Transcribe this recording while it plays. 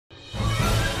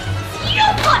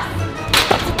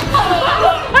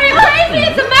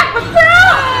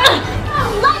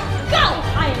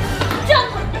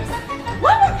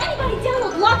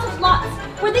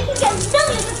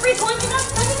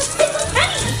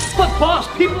Boss,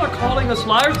 people are calling us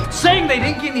liars, saying they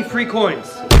didn't get any free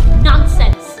coins.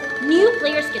 Nonsense! New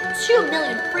players get 2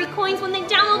 million free coins when they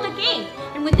download the game.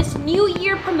 And with this New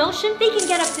Year promotion, they can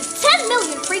get up to 10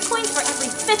 million free coins for every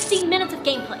 15 minutes of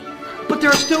gameplay. But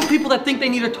there are still people that think they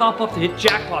need a top up to hit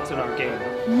jackpots in our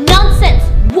game. Nonsense!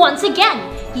 Once again,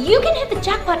 you can hit the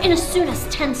jackpot in as soon as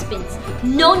 10 spins.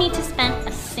 No need to spend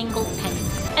a single penny.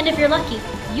 And if you're lucky,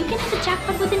 you can hit the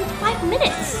jackpot within 5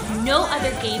 minutes. No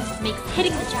other game makes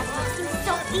hitting the jackpot seem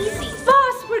so easy.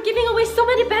 Boss, we're giving away so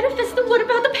many benefits, then what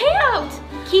about the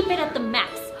payout? Keep it at the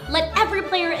max. Let every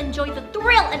player enjoy the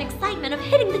thrill and excitement of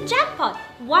hitting the jackpot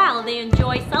while they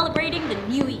enjoy celebrating the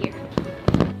new year.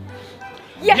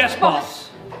 Yes, boss!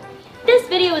 This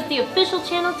video is the official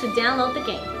channel to download the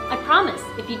game. I promise,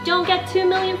 if you don't get 2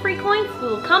 million free coins, we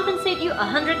will compensate you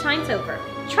 100 times over.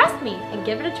 Trust me and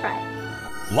give it a try.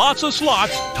 Lots of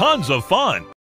slots, tons of fun.